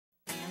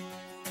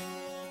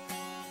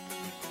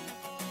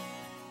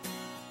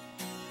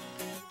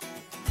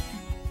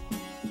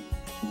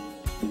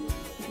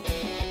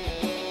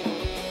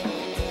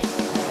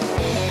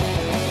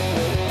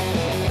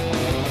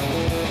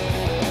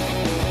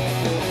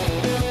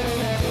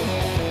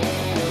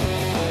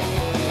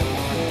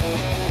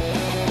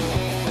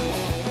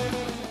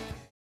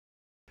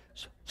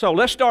So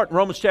let's start in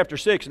Romans chapter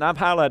 6, and I've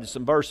highlighted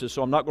some verses,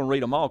 so I'm not going to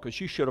read them all because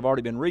you should have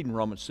already been reading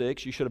Romans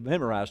 6. You should have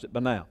memorized it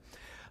by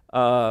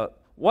now.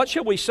 What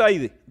shall we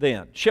say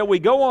then? Shall we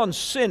go on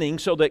sinning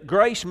so that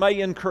grace may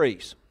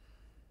increase?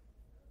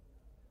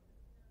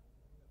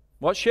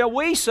 What shall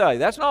we say?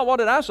 That's not what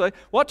did I say.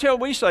 What shall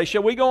we say?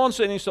 Shall we go on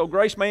sinning so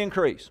grace may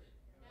increase?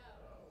 No.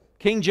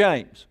 King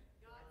James.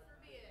 God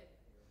forbid.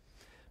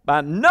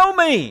 By no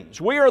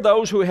means. We are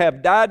those who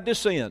have died to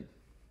sin.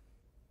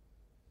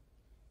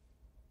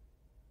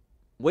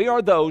 We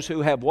are those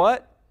who have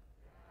what?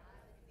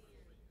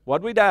 What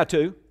did we die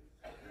to?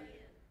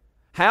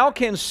 How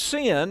can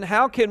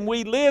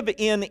we live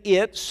in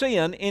it,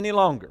 sin, any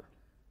longer?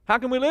 How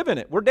can we live in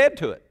it? We're dead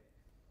to it.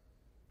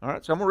 All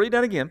right, so I'm going to read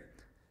that again.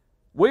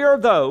 We are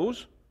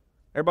those,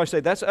 everybody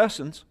say, that's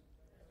us'ns.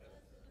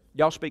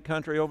 Y'all speak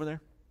country over there?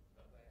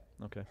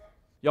 Okay.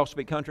 Y'all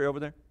speak country over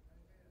there?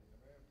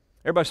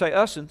 Everybody say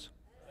us'ns.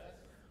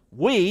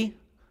 We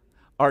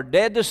are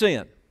dead to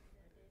sin.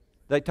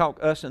 They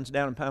talk us'ns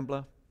down in Pine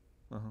Bluff?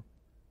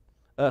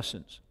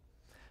 Us'ns.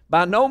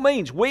 By no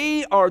means.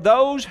 We are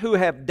those who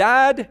have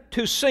died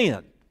to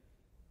sin.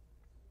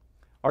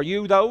 Are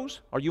you those?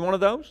 Are you one of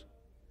those?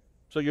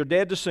 So you're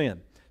dead to sin.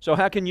 So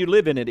how can you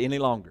live in it any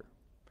longer?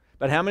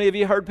 But how many of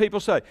you heard people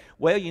say,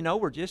 well, you know,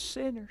 we're just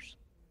sinners.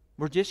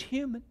 We're just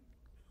human.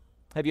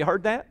 Have you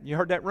heard that? You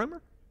heard that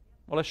rumor?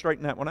 Well, let's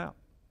straighten that one out.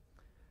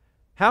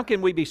 How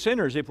can we be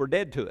sinners if we're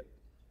dead to it?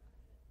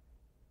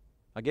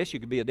 I guess you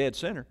could be a dead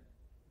sinner.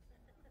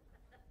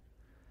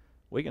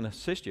 We can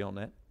assist you on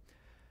that.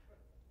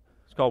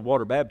 It's called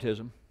water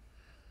baptism.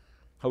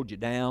 Hold you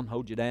down,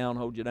 hold you down,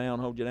 hold you down,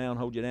 hold you down,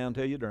 hold you down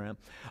until you drown.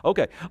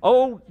 Okay.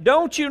 Oh,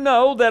 don't you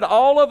know that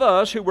all of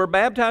us who were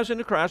baptized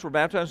into Christ were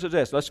baptized into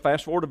death? Let's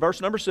fast forward to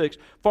verse number 6.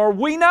 For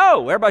we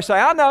know. Everybody say,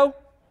 I know.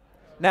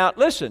 Now,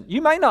 listen,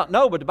 you may not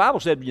know, but the Bible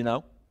said you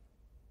know.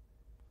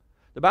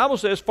 The Bible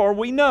says, for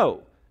we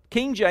know.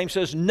 King James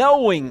says,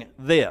 knowing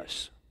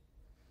this.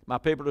 My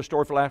people are the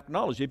story for lack of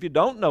knowledge. If you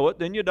don't know it,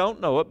 then you don't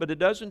know it, but it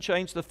doesn't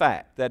change the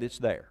fact that it's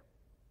there,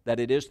 that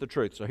it is the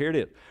truth. So here it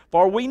is.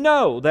 For we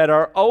know that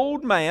our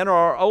old man or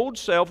our old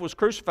self was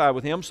crucified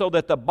with Him so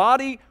that the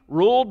body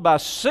ruled by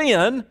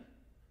sin.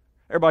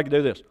 Everybody can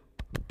do this.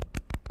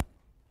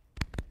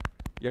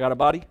 You got a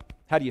body?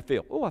 How do you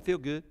feel? Oh, I feel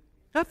good.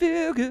 I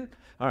feel good.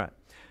 All right.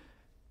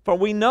 For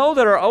we know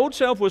that our old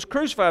self was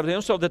crucified with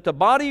Him so that the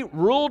body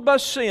ruled by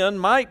sin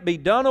might be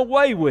done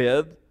away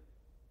with,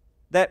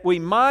 that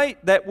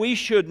we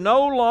should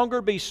no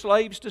longer be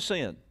slaves to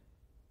sin.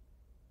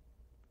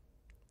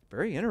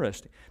 Very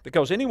interesting.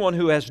 Because anyone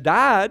who has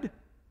died,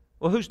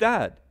 well, who's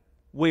died?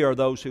 We are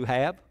those who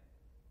have.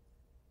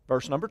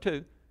 Verse number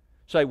 2.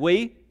 Say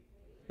we,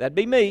 that'd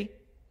be me.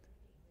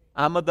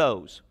 I'm of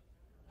those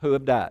who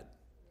have died.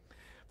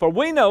 For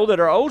we know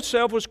that our old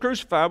self was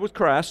crucified with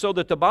Christ so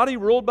that the body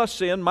ruled by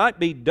sin might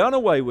be done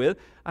away with.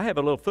 I have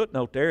a little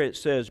footnote there. It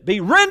says, be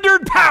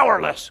rendered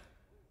powerless.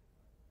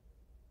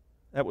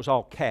 That was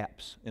all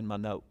caps in my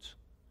notes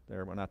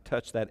there. When I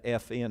touched that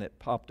F in, it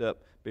popped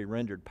up, be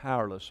rendered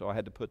powerless, so I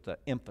had to put the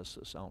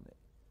emphasis on it.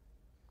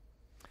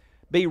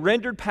 Be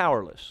rendered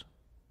powerless.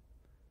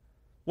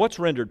 What's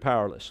rendered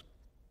powerless?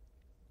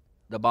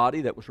 The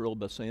body that was ruled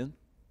by sin.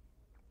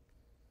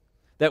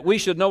 That we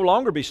should no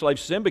longer be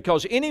slaves to sin,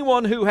 because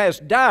anyone who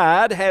has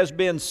died has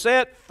been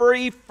set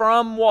free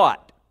from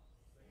what?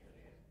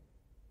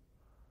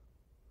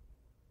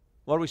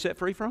 What are we set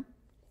free from?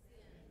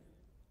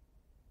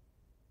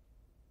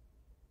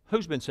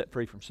 Who's been set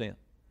free from sin?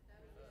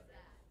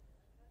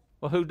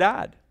 Well, who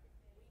died?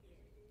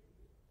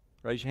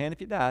 Raise your hand if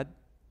you died.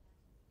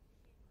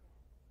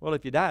 Well,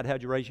 if you died,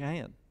 how'd you raise your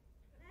hand?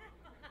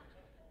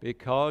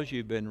 Because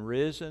you've been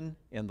risen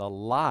in the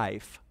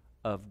life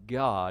of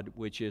God,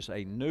 which is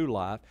a new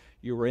life.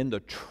 You were in the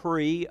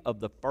tree of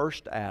the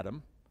first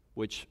Adam,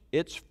 which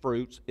its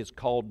fruits is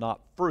called not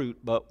fruit,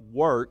 but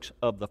works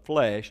of the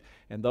flesh.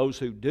 And those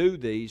who do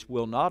these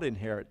will not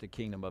inherit the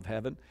kingdom of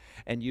heaven.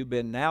 And you've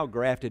been now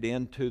grafted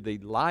into the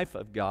life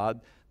of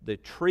God, the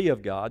tree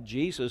of God.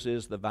 Jesus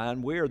is the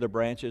vine, we are the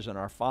branches, and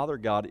our Father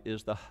God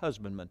is the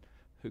husbandman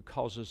who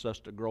causes us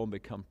to grow and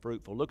become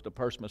fruitful. Look at the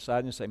person beside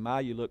you and say, "My,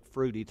 you look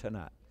fruity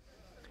tonight."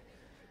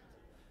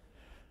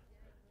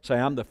 Say,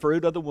 "I'm the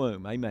fruit of the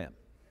womb." Amen.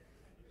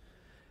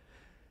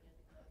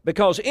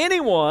 Because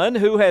anyone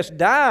who has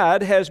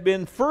died has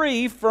been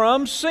free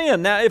from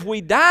sin. Now, if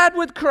we died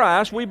with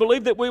Christ, we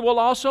believe that we will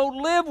also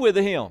live with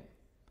Him.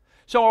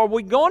 So are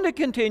we going to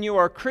continue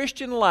our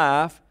Christian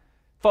life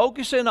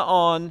focusing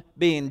on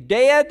being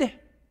dead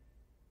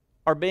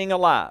or being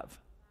alive?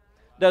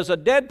 Does a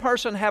dead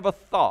person have a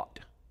thought?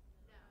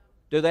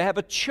 Do they have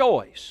a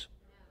choice?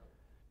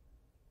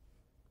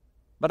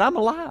 But I'm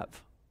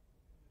alive.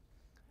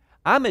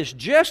 I'm as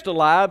just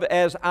alive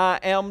as I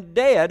am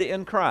dead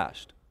in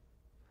Christ.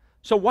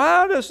 So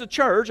why does the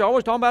church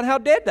always talk about how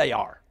dead they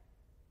are?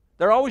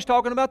 They're always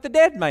talking about the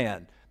dead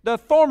man, the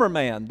former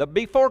man, the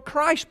before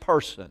Christ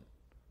person.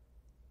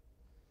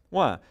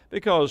 Why?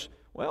 Because,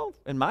 well,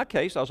 in my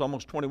case, I was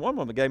almost 21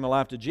 when I gave my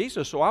life to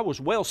Jesus, so I was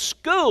well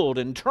schooled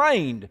and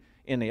trained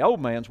in the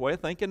old man's way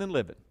of thinking and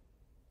living.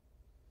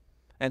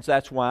 And so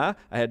that's why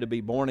I had to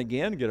be born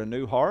again, get a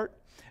new heart.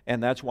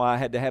 And that's why I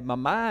had to have my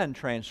mind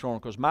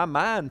transformed, because my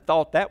mind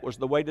thought that was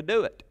the way to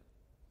do it.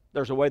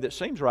 There's a way that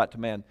seems right to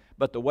man,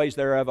 but the ways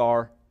thereof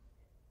are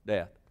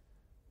death.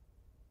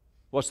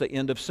 What's the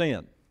end of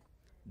sin?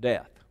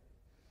 Death.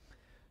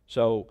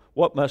 So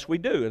what must we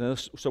do?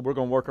 And so we're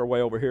going to work our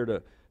way over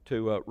here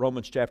to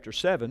Romans chapter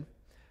 7,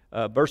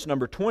 verse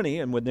number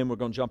 20, and then we're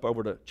going to jump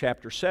over to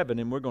chapter 7,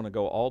 and we're going to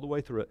go all the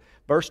way through it.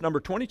 Verse number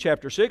 20,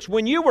 chapter 6,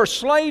 when you were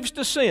slaves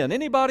to sin.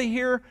 Anybody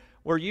here,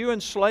 were you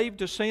enslaved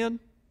to sin?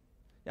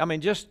 I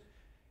mean, just,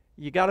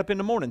 you got up in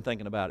the morning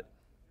thinking about it.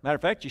 Matter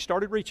of fact, you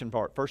started reaching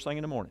for it first thing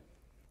in the morning.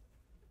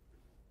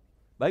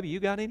 Baby, you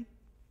got any?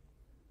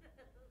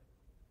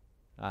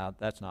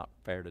 That's not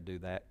fair to do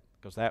that,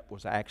 because that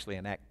was actually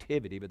an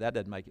activity, but that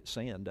doesn't make it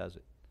sin, does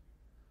it?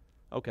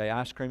 Okay,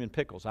 ice cream and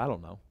pickles, I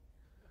don't know.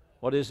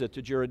 What is it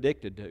that you're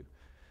addicted to?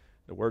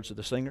 The words of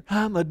the singer,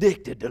 I'm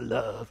addicted to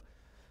love.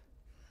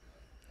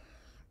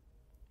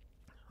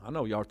 I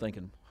know y'all are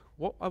thinking,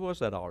 what was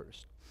that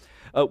artist?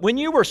 When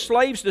you were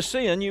slaves to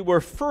sin, you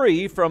were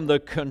free from the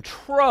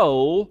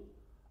control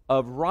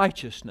of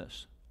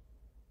righteousness.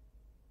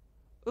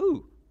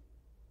 Ooh.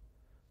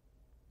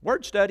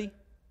 Word study.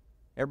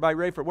 Everybody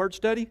ready for word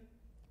study?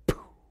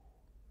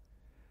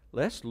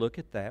 Let's look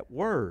at that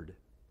word.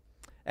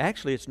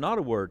 Actually, it's not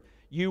a word.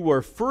 You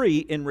were free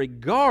in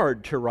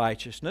regard to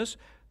righteousness.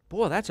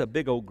 Boy, that's a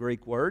big old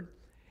Greek word.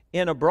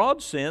 In a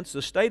broad sense,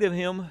 the state of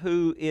him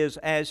who is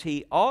as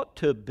he ought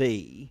to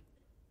be,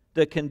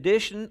 the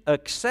condition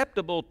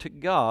acceptable to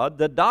God,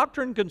 the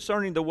doctrine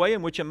concerning the way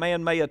in which a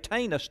man may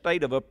attain a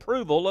state of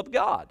approval of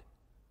God.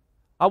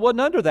 I wasn't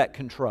under that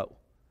control.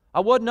 I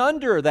wasn't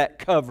under that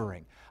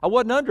covering. I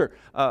wasn't under,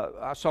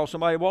 I saw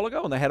somebody a while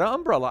ago and they had an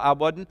umbrella.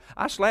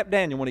 I slapped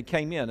Daniel when he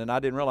came in and I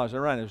didn't realize they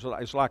ran. It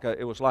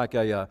was like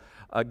a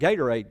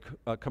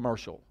Gatorade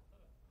commercial.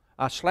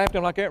 I slapped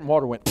him like that and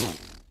water went because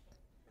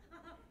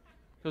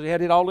he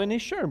had it all in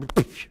his shirt.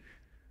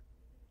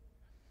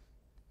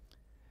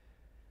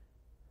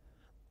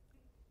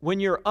 When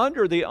you're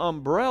under the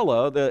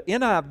umbrella, the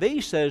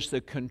NIV says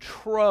the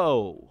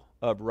control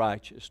of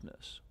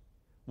righteousness.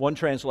 One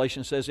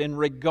translation says in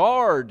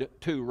regard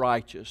to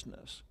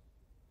righteousness.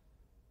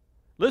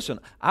 Listen,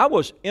 I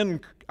was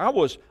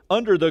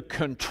under the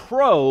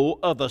control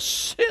of a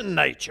sin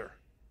nature.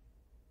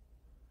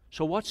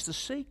 So what's the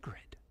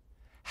secret?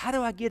 How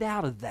do I get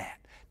out of that?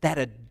 That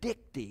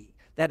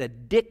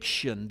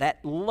addiction,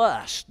 that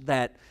lust,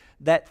 that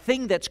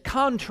thing that's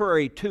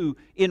contrary to,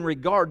 in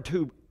regard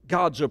to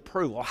God's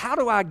approval. How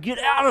do I get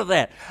out of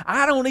that?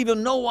 I don't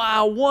even know why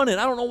I want it.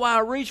 I don't know why I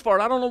reach for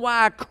it. I don't know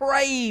why I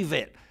crave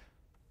it.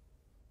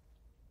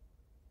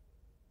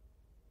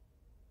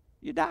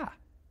 You die.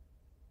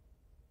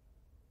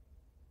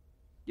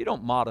 You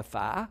don't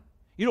modify.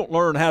 You don't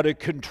learn how to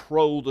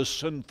control the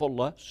sinful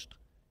lust.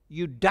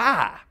 You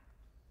die.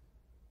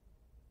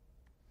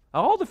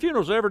 All the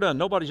funerals I've ever done,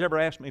 nobody's ever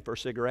asked me for a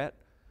cigarette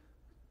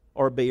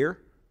or a beer,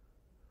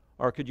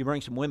 or could you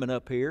bring some women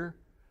up here,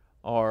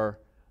 or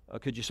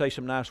could you say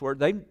some nice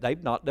words?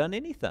 They've not done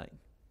anything.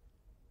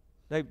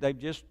 They've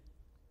just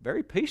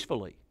very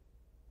peacefully,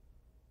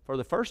 for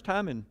the first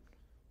time in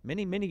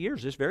many, many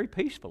years, just very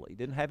peacefully,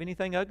 didn't have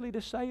anything ugly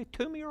to say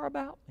to me or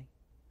about me.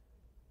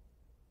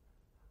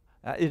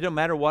 It don't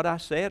matter what I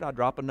said. I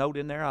drop a note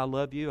in there, I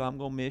love you, I'm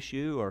going to miss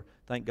you, or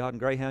thank God and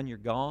Greyhound you're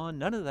gone.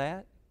 None of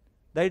that.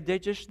 They're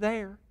just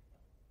there.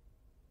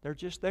 They're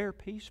just there,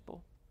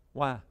 peaceful.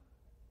 Why?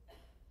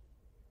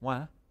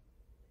 Why?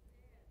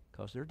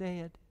 Because they're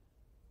dead.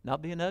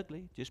 Not being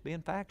ugly, just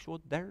being factual.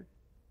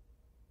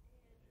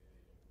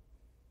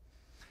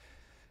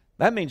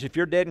 That means if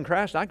you're dead in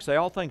Christ, I can say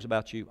all things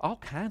about you, all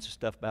kinds of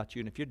stuff about you,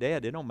 and if you're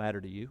dead, it don't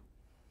matter to you.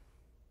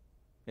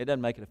 It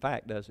doesn't make it a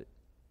fact, does it?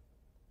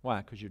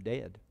 Why? Because you're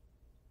dead.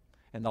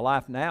 And the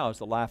life now is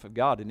the life of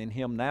God, and in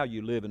Him now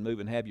you live and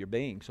move and have your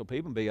being. So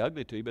people can be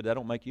ugly to you, but that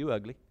don't make you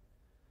ugly.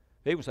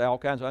 People say all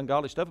kinds of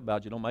ungodly stuff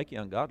about you, don't make you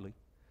ungodly.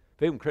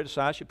 People can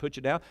criticize you, put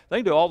you down. They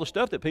can do all the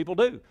stuff that people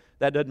do.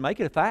 That doesn't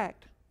make it a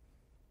fact.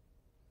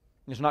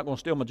 It's not going to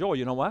steal my joy.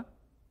 You know why?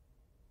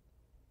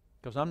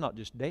 Because I'm not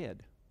just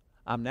dead.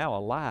 I'm now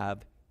alive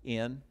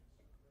in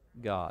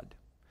God.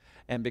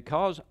 And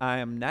because I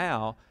am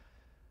now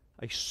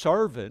a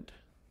servant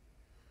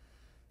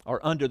or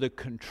under the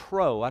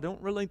control, I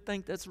don't really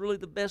think that's really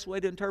the best way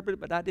to interpret it,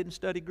 but I didn't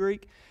study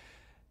Greek.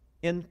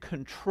 In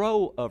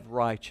control of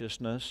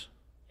righteousness,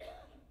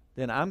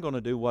 then I'm going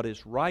to do what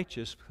is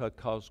righteous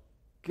because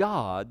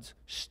God's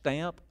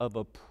stamp of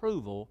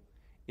approval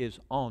is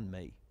on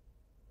me.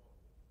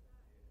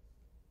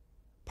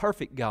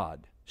 Perfect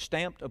God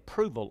stamped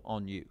approval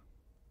on you.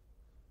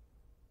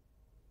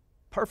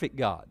 Perfect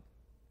God.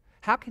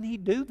 How can He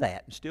do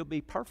that and still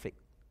be perfect?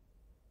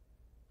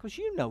 Because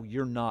you know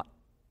you're not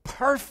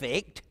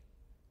perfect.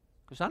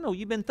 Because I know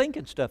you've been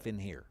thinking stuff in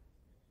here.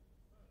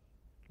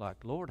 Like,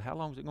 Lord, how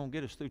long is it going to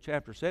get us through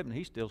chapter 7?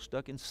 He's still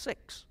stuck in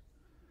 6.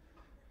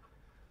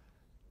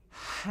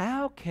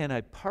 how can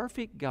a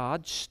perfect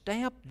God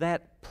stamp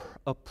that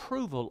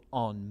approval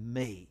on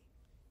me?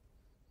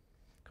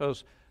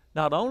 Because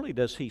not only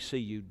does He see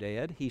you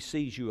dead, He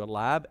sees you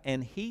alive,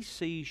 and He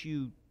sees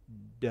you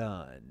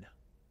done.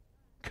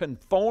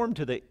 Conformed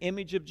to the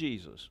image of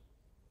Jesus.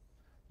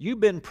 You've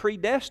been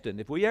predestined.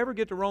 If we ever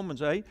get to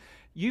Romans 8,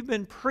 you've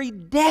been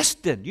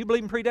predestined. You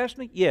believe in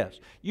predestiny? Yes.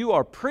 You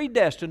are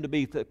predestined to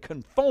be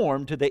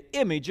conformed to the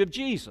image of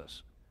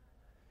Jesus.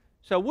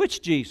 So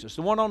which Jesus?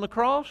 The one on the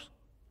cross?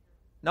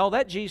 No,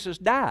 that Jesus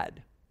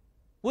died.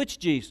 Which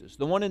Jesus?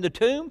 The one in the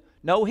tomb?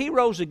 No, He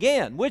rose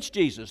again. Which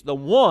Jesus? The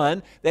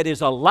one that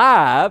is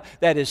alive,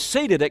 that is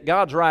seated at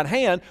God's right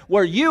hand,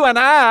 where you and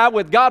I,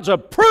 with God's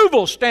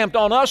approval stamped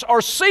on us,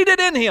 are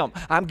seated in Him.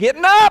 I'm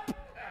getting up.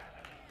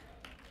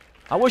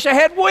 I wish I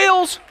had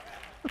wheels.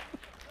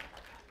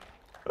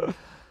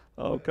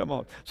 Oh, come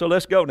on. So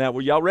let's go now.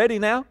 Were y'all ready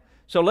now?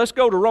 So let's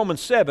go to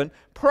Romans 7.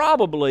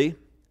 Probably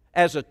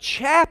as a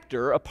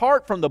chapter,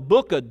 apart from the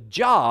book of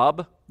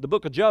Job,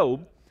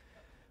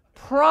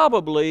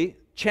 probably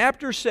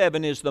chapter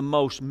 7 is the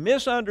most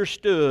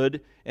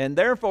misunderstood and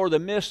therefore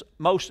the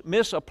most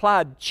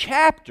misapplied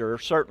chapter,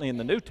 certainly in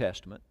the New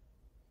Testament.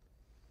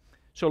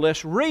 So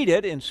let's read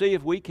it and see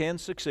if we can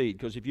succeed.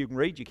 Because if you can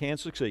read, you can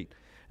succeed.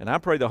 And I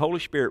pray the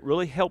Holy Spirit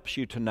really helps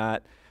you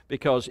tonight,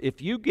 because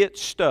if you get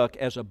stuck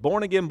as a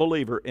born-again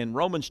believer in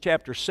Romans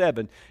chapter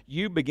 7,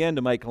 you begin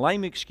to make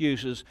lame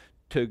excuses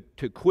to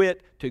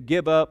quit, to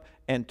give up,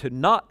 and to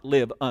not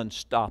live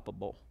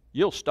unstoppable.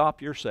 You'll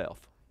stop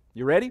yourself.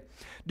 You ready?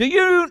 Do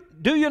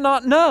you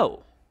not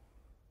know?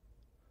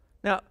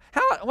 Now,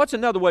 what's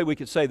another way we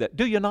could say that?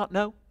 Do you not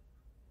know?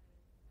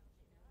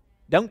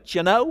 Don't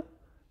you know?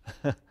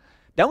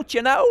 Don't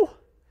you know?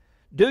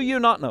 Do you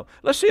not know?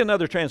 Let's see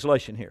another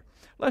translation here.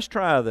 Let's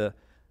try the,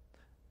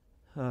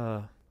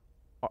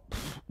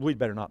 we'd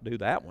better not do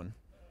that one.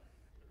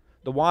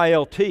 The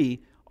YLT,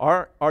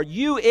 are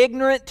you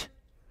ignorant?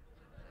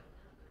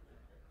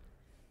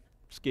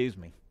 Excuse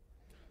me.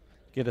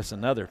 Get us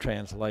another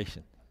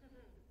translation.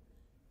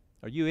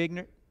 Are you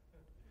ignorant?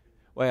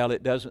 Well,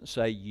 it doesn't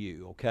say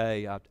you,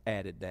 okay? I've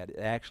added that. It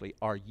actually,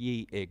 are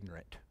ye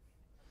ignorant?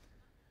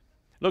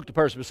 Look at the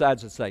person beside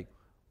you and say,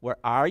 where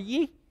are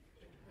ye?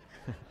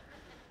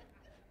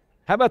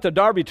 How about the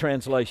Darby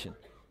translation?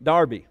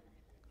 Darby.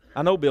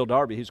 I know Bill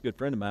Darby. He's a good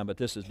friend of mine, but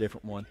this is a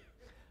different one.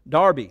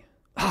 Darby.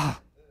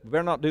 We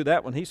better not do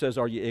that one. He says,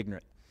 are you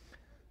ignorant?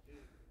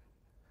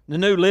 The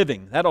New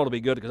Living. That ought to be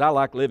good because I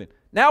like living.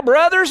 Now,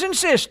 brothers and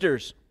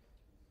sisters,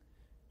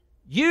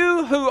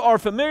 you who are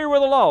familiar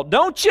with the law,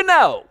 don't you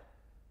know?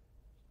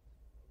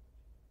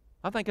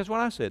 I think that's what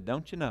I said.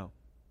 Don't you know?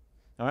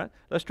 All right.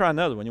 Let's try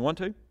another one. You want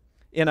to?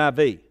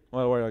 NIV.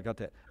 Well, where I got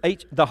that?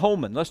 The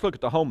Holman. Let's look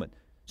at the Holman.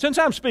 Since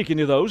I'm speaking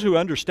to those who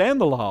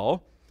understand the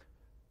law,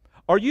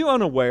 are you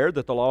unaware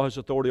that the law has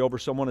authority over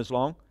someone as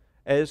long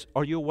as,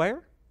 are you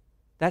aware?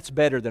 That's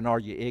better than are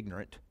you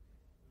ignorant.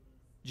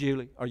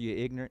 Julie, are you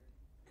ignorant?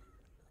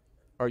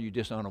 Or are you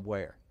just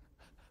unaware?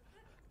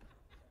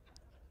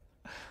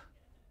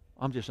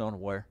 I'm just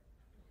unaware.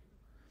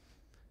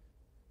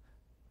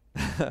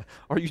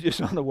 Are you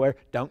just unaware?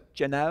 Don't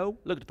you know?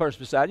 Look at the person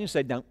beside you and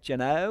say, don't you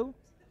know?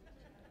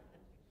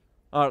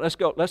 All right,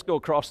 let's go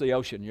across the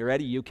ocean. You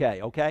ready? UK,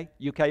 okay?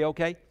 UK,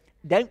 okay?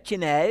 Don't you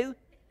know?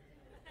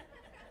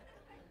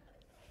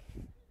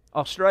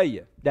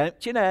 Australia,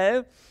 don't you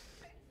know?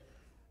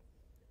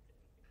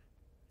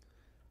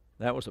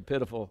 That was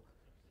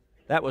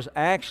that was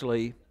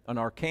actually an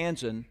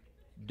Arkansan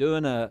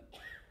doing a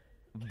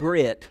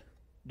Brit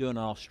doing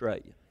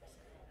Australia.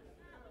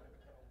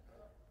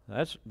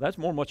 That's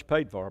more than what you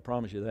paid for, I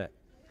promise you that.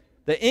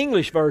 The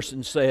English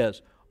version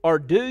says, or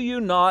do you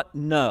not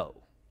know?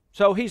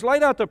 So he's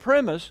laid out the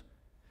premise,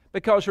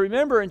 because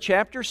remember in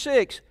chapter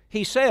 6,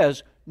 he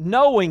says,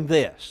 knowing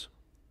this.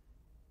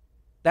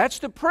 That's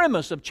the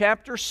premise of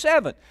chapter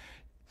 7.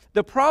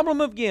 The problem,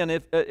 again,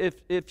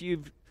 if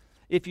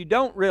you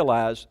don't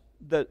realize,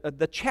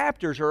 the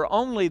chapters are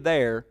only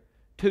there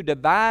to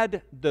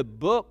divide the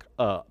book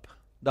up,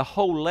 the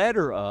whole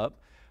letter up,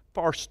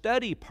 for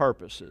study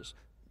purposes.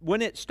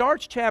 When it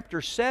starts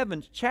chapter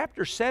 7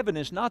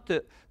 is not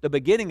the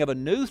beginning of a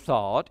new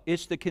thought.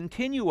 It's the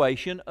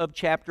continuation of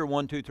chapter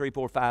 1, 2, 3,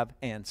 4, 5,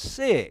 and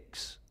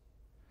 6.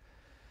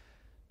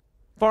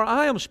 For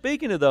I am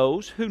speaking to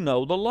those who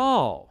know the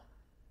law.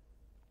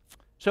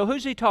 So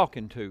who's he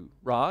talking to,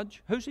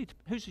 Raj? Who's he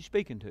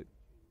speaking to?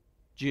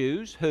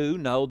 Jews who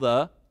know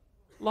the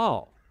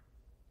law.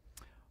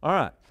 All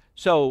right.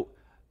 So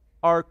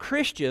are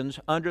Christians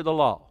under the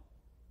law?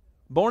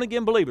 Born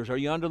again believers, are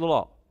you under the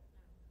law?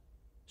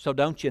 So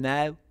don't you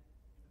know?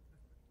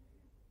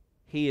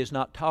 He is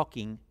not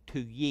talking to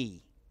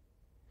ye.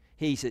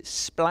 He's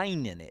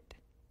explaining it.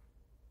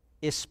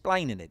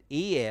 Explaining it.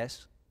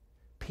 E-S-P-L-A-N-E.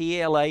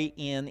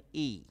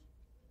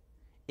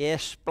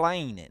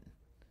 Explaining.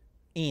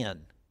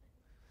 In.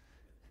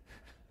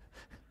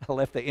 I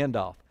left the end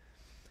off.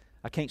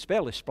 I can't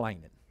spell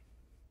explaining.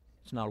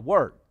 It's not a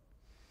word.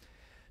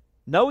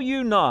 Know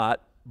you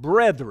not,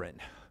 brethren.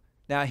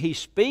 Now he's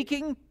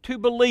speaking to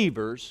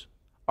believers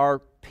are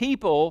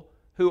people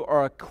who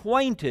are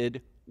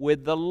acquainted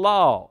with the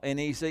law. And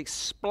he's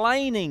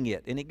explaining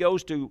it. And he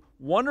goes to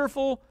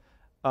wonderful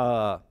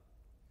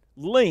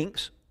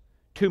lengths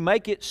to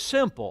make it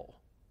simple.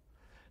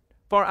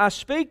 For I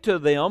speak to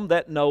them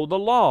that know the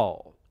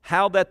law,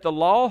 how that the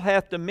law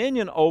hath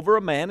dominion over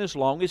a man as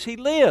long as he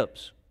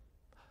lives.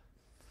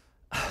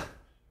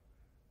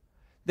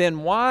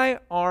 Then why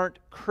aren't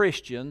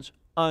Christians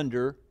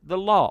under the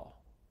law?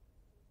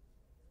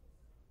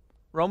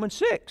 Romans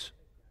 6.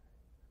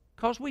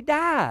 Because we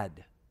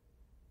died.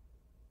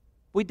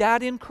 We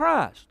died in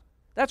Christ.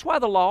 That's why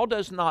the law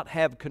does not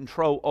have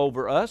control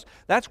over us.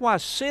 That's why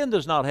sin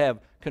does not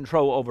have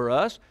control over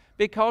us,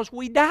 because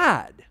we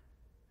died.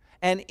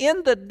 And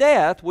in the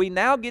death, we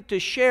now get to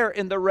share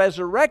in the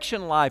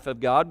resurrection life of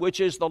God, which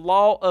is the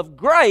law of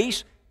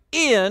grace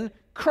in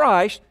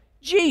Christ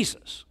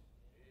Jesus.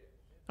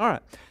 All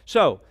right.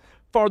 So,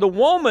 for the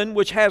woman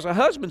which has a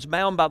husband is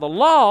bound by the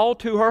law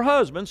to her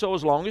husband, so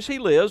as long as he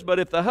lives. But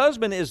if the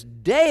husband is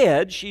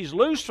dead, she's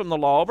loosed from the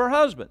law of her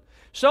husband.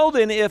 So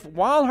then, if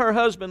while her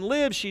husband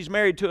lives she's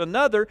married to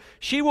another,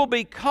 she will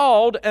be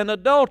called an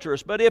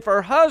adulteress. But if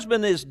her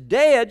husband is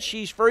dead,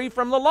 she's free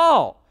from the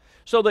law,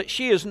 so that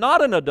she is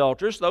not an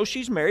adulteress, though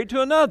she's married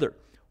to another.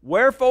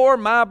 Wherefore,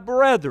 my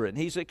brethren,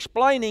 he's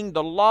explaining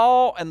the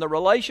law and the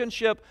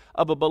relationship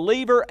of a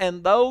believer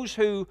and those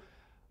who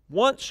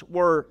once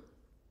were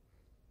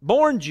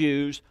born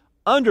Jews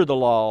under the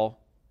law,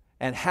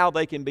 and how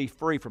they can be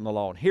free from the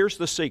law. And here's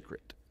the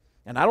secret.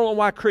 And I don't know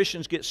why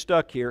Christians get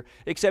stuck here,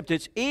 except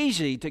it's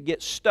easy to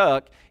get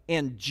stuck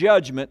in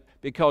judgment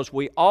because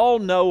we all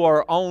know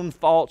our own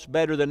faults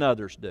better than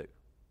others do.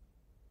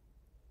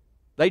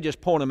 They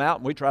just point them out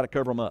and we try to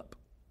cover them up.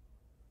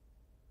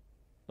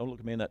 Don't look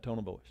at me in that tone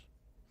of voice.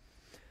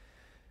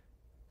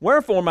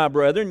 Wherefore, my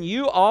brethren,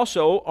 you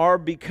also are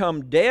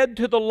become dead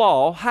to the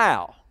law.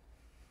 How?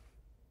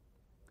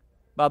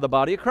 By the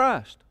body of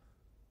Christ.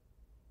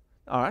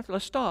 All right,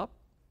 let's stop.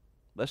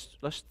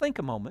 Let's think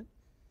a moment.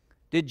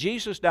 Did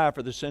Jesus die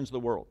for the sins of the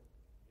world?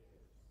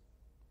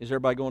 Is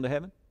everybody going to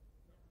heaven?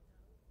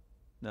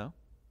 No.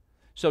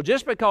 So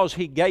just because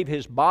He gave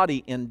His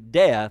body in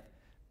death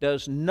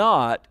does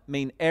not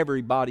mean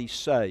everybody's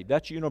saved.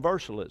 That's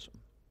universalism.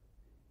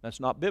 That's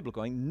not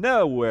biblical. Ain't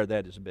nowhere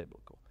that is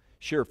biblical.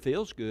 Sure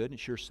feels good and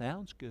sure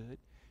sounds good.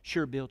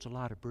 Sure builds a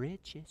lot of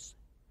bridges.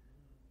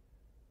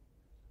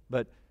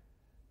 But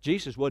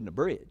Jesus wasn't a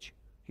bridge.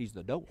 He's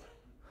the door.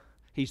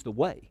 He's the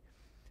way.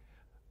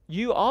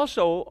 You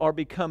also are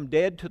become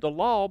dead to the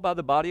law by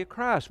the body of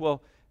Christ.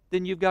 Well,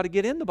 then you've got to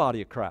get in the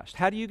body of Christ.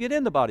 How do you get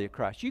in the body of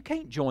Christ? You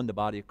can't join the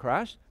body of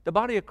Christ. The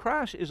body of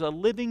Christ is a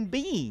living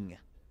being.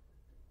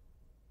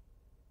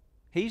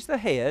 He's the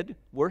head.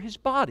 We're His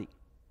body.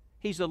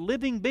 He's a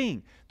living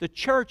being. The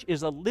church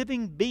is a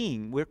living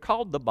being. We're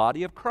called the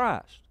body of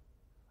Christ.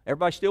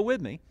 Everybody still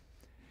with me?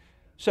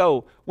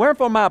 So,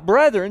 wherefore, my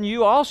brethren,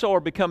 you also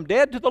are become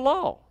dead to the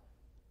law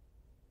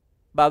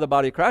by the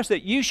body of Christ,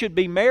 that you should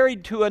be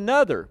married to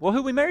another. Well, who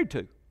are we married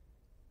to?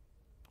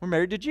 We're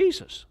married to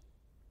Jesus.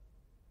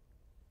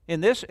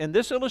 In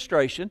this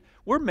illustration,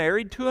 we're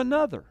married to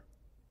another.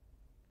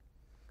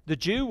 The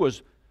Jew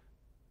was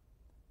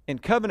in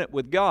covenant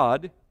with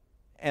God,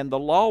 and the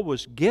law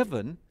was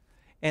given,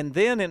 and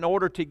then in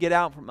order to get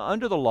out from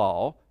under the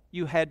law,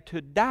 you had to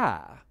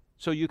die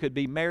so you could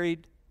be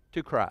married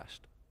to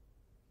Christ.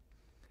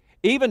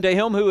 Even to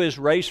Him who is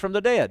raised from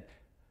the dead.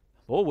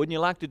 Well, wouldn't you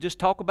like to just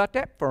talk about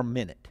that for a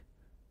minute?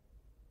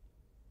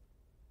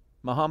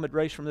 Muhammad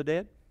raised from the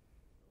dead?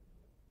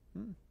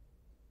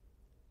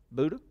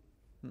 Buddha?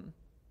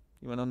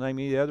 You want to name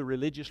any other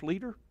religious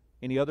leader?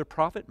 Any other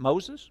prophet?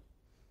 Moses?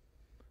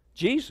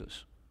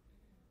 Jesus.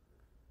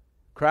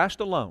 Christ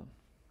alone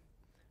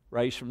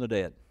raised from the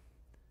dead.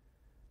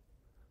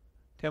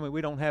 Tell me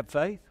we don't have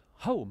faith?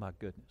 Oh, my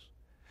goodness.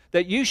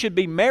 That you should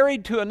be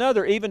married to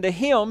another, even to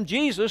Him,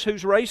 Jesus,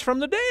 who's raised from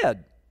the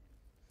dead.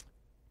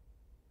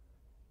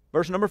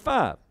 Verse number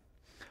 5.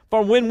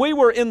 For when we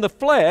were in the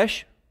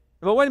flesh,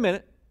 well, wait a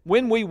minute.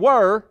 When we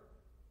were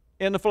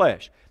in the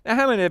flesh. Now,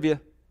 how many of you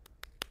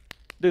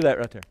do that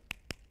right there?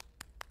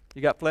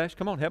 You got flesh?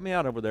 Come on, help me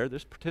out over there.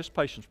 This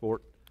participation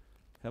sport.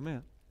 Help me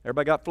out.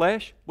 Everybody got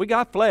flesh? We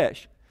got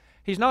flesh.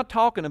 He's not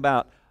talking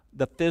about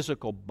the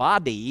physical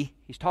body.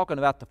 He's talking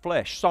about the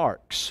flesh,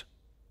 sarx.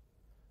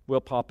 We'll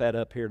pop that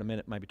up here in a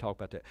minute, maybe talk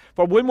about that.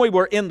 For when we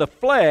were in the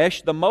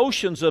flesh, the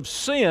motions of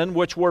sin,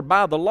 which were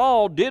by the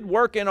law, did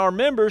work in our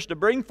members to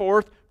bring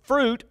forth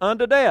fruit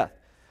unto death.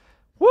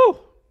 Woo!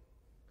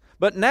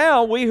 But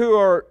now we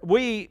are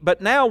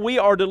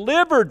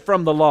delivered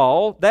from the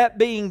law, that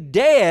being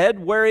dead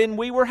wherein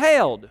we were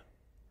held,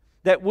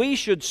 that we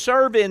should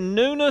serve in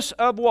newness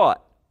of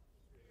what?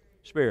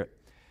 Spirit.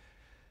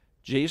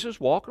 Jesus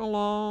walking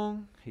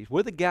along, He's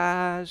with the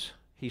guys,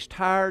 He's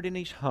tired and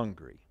He's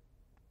hungry.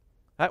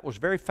 That was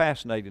very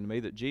fascinating to me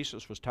that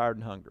Jesus was tired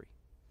and hungry.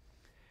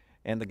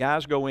 And the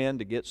guys go in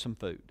to get some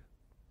food.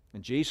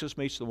 And Jesus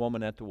meets the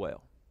woman at the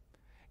well.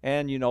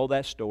 And you know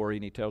that story,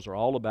 and He tells her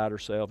all about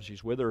herself.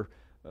 She's with her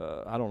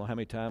I don't know how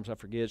many times, I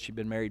forget. She's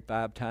been married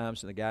 5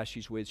 times, and the guy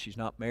she's with, she's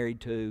not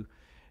married to.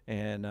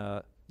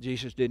 And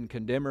Jesus didn't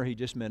condemn her. He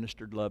just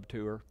ministered love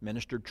to her,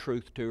 ministered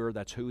truth to her.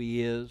 That's who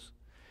He is.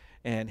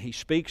 And He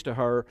speaks to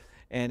her,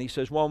 and He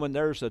says, woman,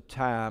 there's a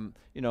time,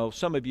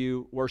 some of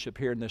you worship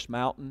here in this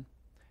mountain,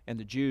 and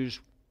the Jews,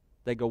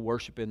 they go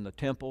worship in the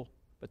temple,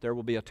 but there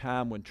will be a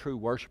time when true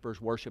worshipers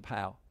worship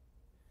how?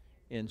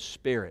 In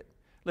spirit.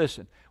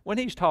 Listen, when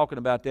He's talking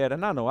about that,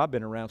 and I know I've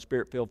been around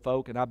spirit-filled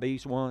folk, and I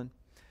be's one,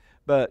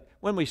 but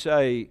when we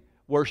say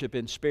worship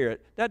in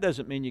spirit, that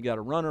doesn't mean you got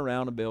to run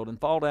around a building,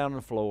 fall down on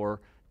the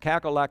floor,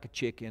 cackle like a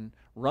chicken,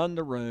 run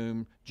the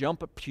room,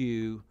 jump a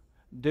pew,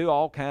 do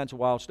all kinds of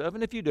wild stuff.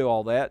 And if you do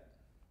all that,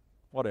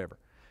 whatever.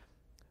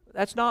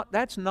 That's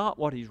not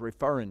what He's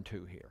referring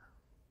to here.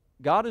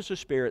 God is a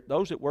spirit.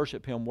 Those that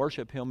worship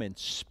Him in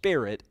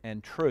spirit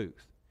and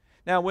truth.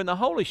 Now, when the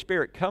Holy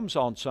Spirit comes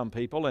on some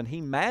people and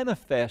He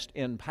manifests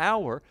in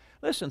power,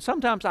 listen,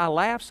 sometimes I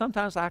laugh,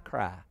 sometimes I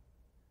cry.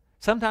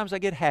 Sometimes I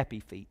get happy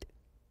feet.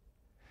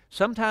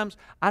 Sometimes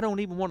I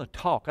don't even want to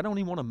talk. I don't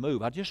even want to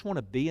move. I just want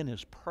to be in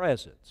His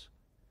presence.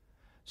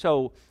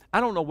 So I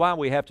don't know why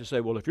we have to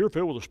say, well, if you're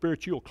filled with the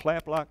Spirit, you'll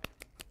clap like,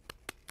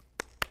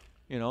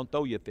 and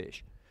throw you a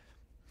fish.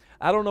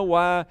 I don't know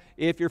why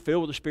if you're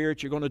filled with the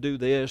Spirit, you're going to do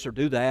this or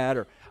do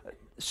that.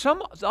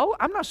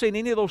 I'm not saying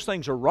any of those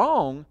things are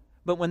wrong,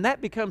 but when that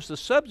becomes the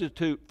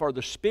substitute for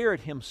the Spirit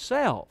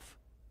Himself,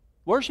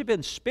 worship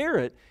in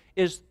spirit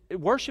is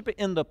worship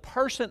in the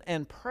person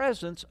and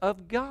presence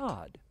of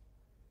God.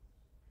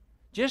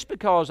 Just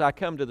because I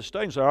come to the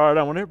stage and say, all right,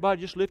 I want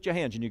everybody just lift your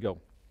hands, and you go,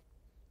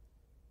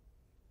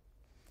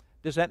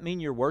 does that mean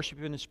you're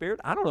worshiping in the Spirit?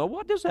 I don't know.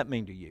 What does that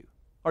mean to you?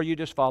 Are you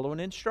just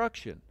following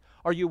instruction?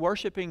 Are you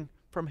worshiping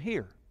from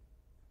here?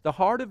 The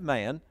heart of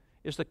man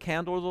is the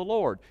candle of the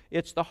Lord.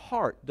 It's the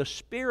heart, the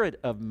spirit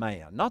of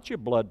man, not your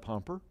blood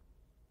pumper.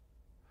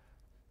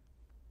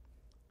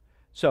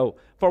 So,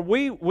 for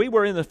we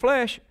were in the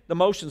flesh, the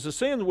motions of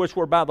sin, which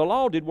were by the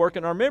law, did work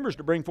in our members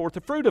to bring forth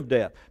the fruit of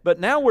death. But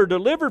now we're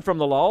delivered from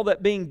the law,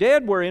 that being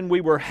dead wherein we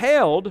were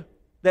held,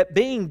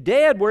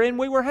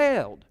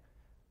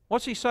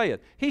 What's he saying?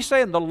 He's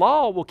saying the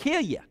law will kill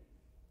you.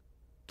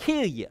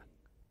 Kill you.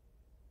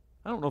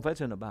 I don't know if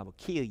that's in the Bible,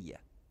 kill you.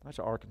 That's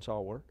an Arkansas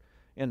word.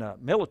 In the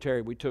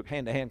military, we took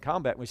hand-to-hand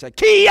combat, and we said,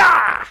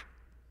 Kia!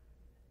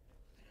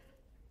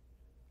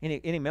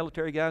 Any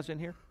military guys in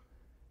here?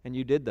 And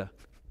you did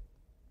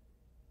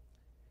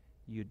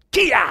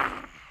Kia!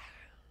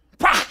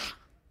 Pah!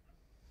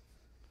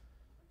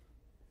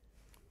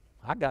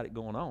 I got it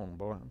going on,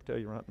 boy, I'm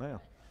telling you right now.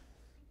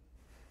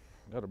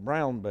 I got a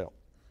brown belt.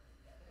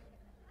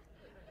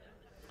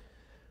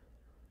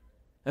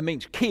 That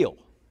means kill.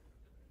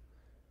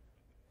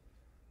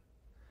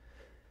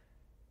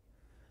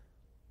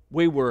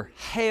 We were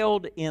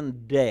held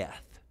in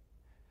death.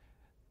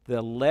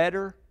 The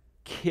letter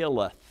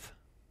killeth.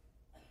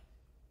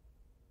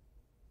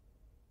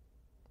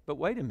 But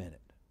wait a minute.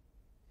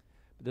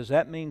 Does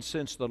that mean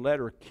since the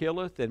letter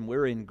killeth and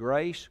we're in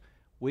grace,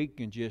 we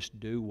can just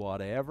do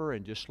whatever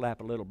and just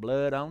slap a little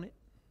blood on it?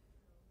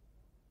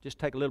 Just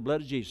take a little blood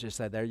of Jesus and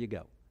say, there you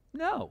go.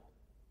 No.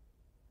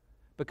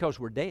 Because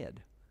we're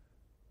dead.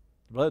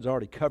 The blood's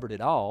already covered it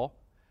all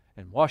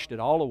and washed it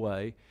all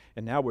away,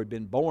 and now we've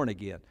been born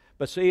again.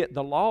 But see,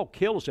 the law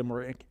kills them.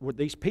 With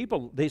these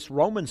people, these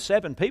Romans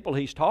 7 people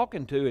he's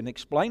talking to and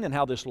explaining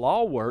how this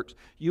law works,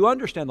 you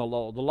understand the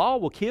law. The law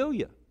will kill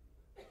you.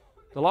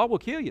 The law will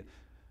kill you.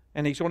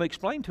 And he's going to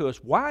explain to us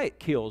why it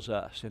kills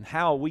us and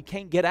how we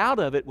can't get out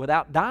of it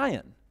without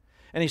dying.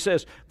 And he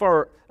says,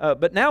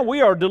 but now we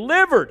are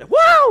delivered.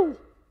 Whoa!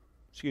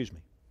 Excuse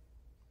me.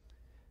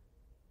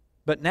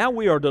 But now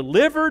we are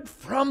delivered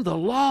from the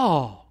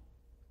law,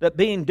 that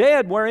being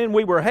dead wherein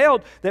we were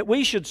held, that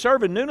we should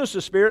serve in newness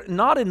of spirit,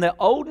 not in the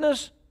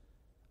oldness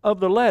of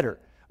the letter.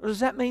 Does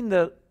that mean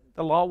the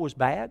law was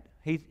bad?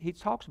 He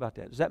talks about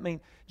that. Does that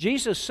mean,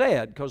 Jesus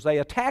said, because they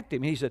attacked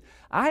him, he said,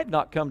 I have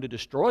not come to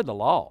destroy the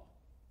law.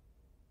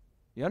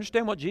 You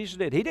understand what Jesus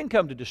did? He didn't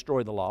come to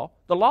destroy the law.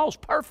 The law is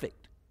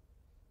perfect.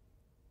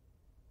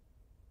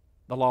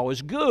 The law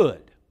is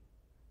good.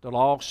 The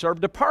law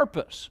served a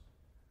purpose.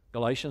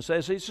 Galatians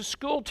says he's a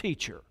school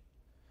teacher.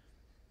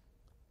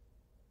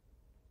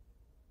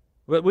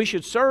 But we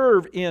should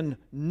serve in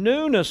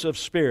newness of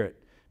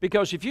spirit.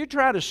 Because if you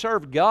try to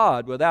serve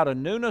God without a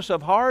newness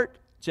of heart,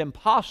 it's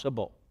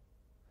impossible.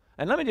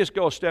 And let me just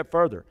go a step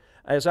further.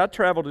 As I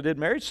traveled and did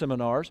marriage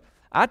seminars,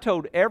 I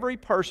told every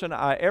person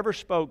I ever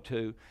spoke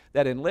to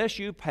that unless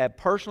you have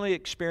personally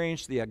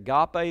experienced the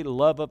agape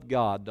love of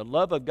God, the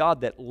love of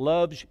God that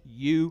loves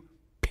you,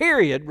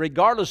 period,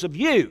 regardless of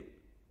you,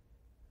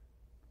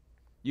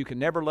 you can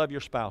never love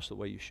your spouse the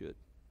way you should,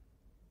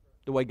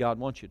 the way God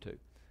wants you to.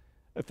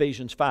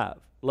 Ephesians 5,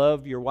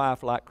 love your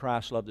wife like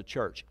Christ loved the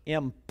church.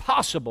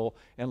 Impossible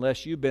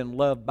unless you've been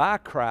loved by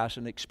Christ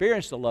and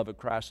experienced the love of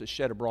Christ that's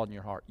shed abroad in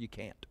your heart. You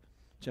can't.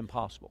 It's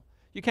impossible.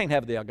 You can't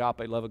have the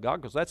agape love of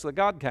God because that's the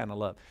God kind of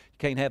love. You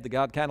can't have the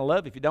God kind of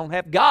love if you don't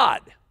have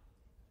God.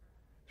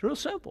 It's real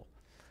simple.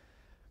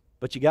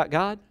 But you got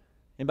God?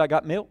 Anybody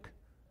got milk?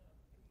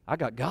 I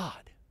got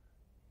God.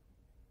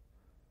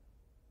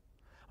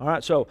 All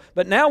right, so,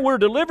 but now we're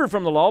delivered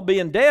from the law,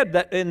 being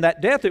dead in that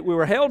death that we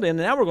were held in, and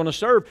now we're going to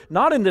serve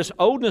not in this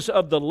oldness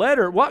of the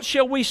letter. What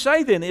shall we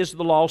say then? Is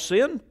the law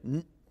sin?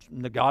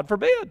 God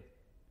forbid.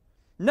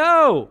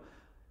 No,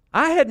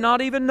 I had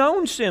not even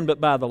known sin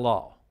but by the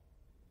law.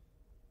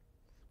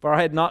 For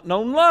I had not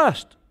known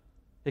lust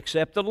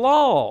except the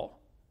law.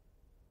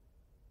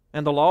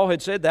 And the law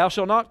had said, thou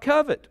shalt not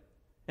covet.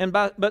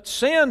 But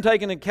sin,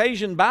 taking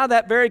occasion by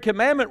that very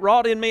commandment,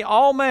 wrought in me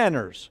all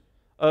manners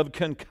of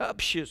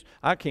concupiscence.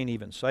 I can't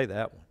even say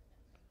that one.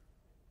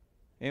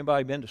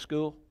 Anybody been to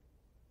school?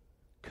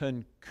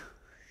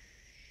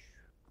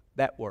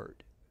 That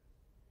word.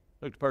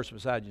 Look at the person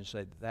beside you and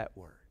say, that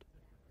word.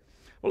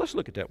 Well, let's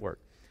look at that word.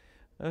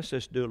 Let's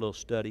just do a little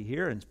study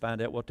here and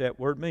find out what that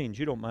word means.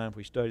 You don't mind if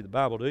we study the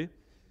Bible, do you?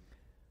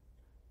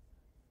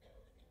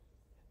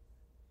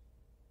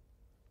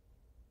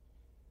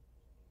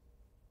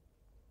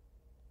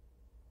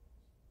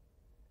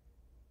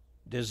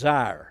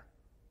 Desire.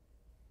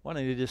 Why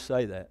don't you just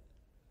say that?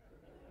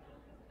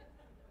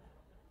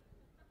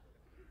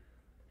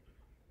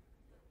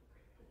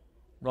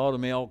 Brought to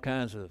me all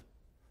kinds of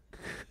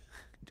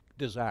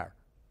desire.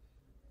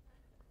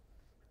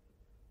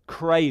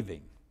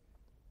 Craving.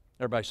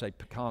 Everybody say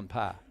pecan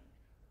pie.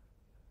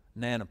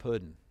 Nana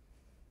pudding.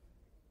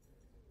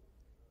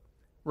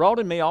 Wrought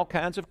in me all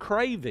kinds of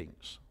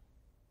cravings.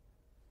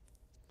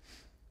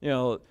 You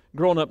know,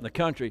 growing up in the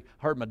country,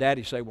 I heard my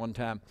daddy say one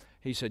time,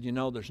 he said, you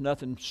know, there's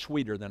nothing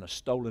sweeter than a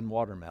stolen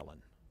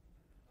watermelon.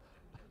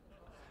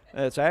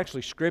 It's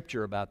actually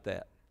scripture about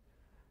that.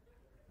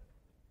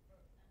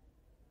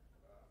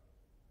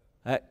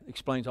 That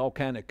explains all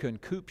kind of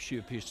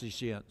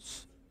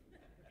concupiscence.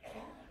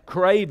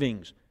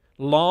 Cravings,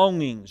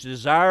 longings,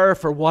 desire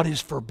for what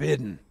is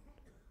forbidden.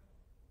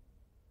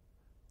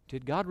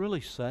 Did God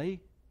really say?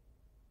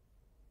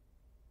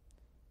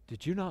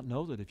 Did you not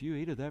know that if you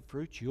eat of that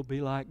fruit, you'll be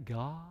like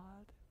God?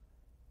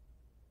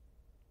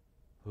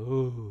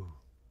 Ooh.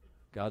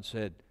 God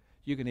said,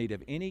 you can eat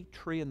of any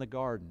tree in the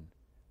garden,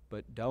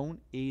 but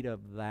don't eat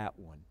of that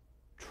one.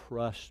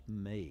 Trust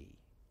me.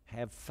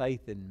 Have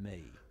faith in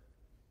me.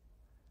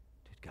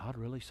 Did God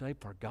really say?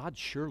 For God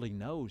surely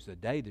knows the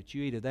day that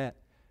you eat of that.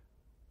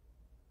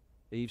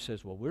 Eve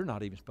says, well, we're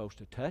not even supposed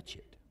to touch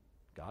it.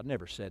 God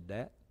never said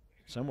that.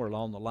 Somewhere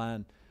along the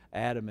line,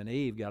 Adam and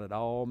Eve got it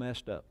all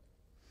messed up.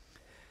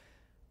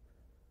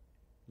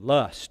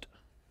 Lust.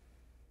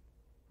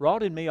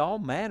 Wrought in me all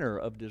manner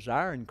of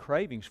desire and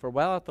cravings, for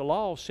without the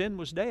law sin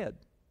was dead.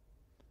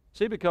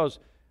 See, because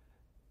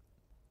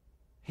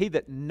he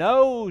that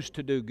knows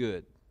to do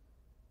good,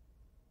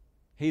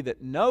 and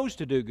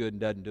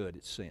doesn't do it,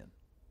 it's sin.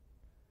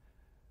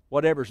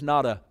 Whatever's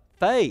not a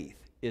faith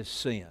is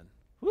sin.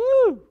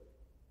 Woo!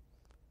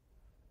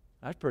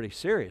 That's pretty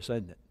serious,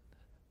 isn't it?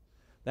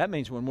 That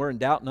means when we're in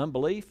doubt and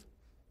unbelief,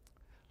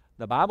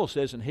 the Bible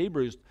says in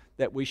Hebrews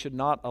that we should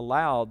not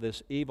allow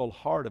this evil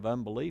heart of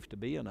unbelief to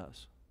be in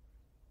us.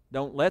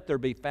 Don't let there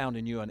be found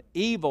in you an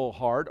evil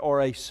heart or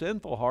a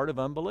sinful heart of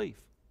unbelief.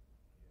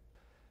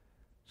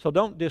 So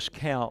don't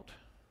discount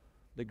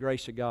the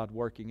grace of God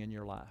working in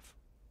your life.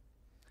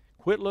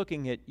 Quit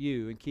looking at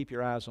you and keep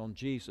your eyes on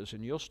Jesus,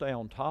 and you'll stay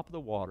on top of the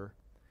water,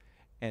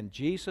 and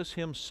Jesus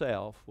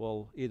Himself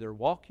will either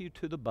walk you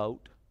to the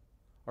boat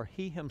or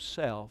He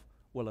Himself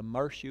will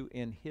immerse you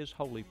in His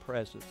holy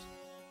presence.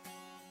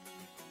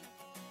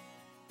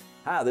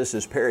 Hi, this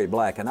is Perry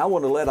Black, and I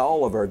want to let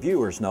all of our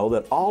viewers know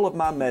that all of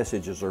my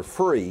messages are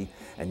free,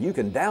 and you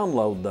can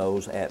download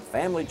those at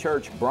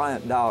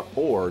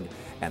familychurchbryant.org,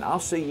 and I'll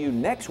see you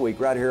next week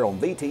right here on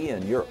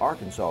VTN, your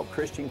Arkansas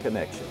Christian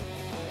Connection.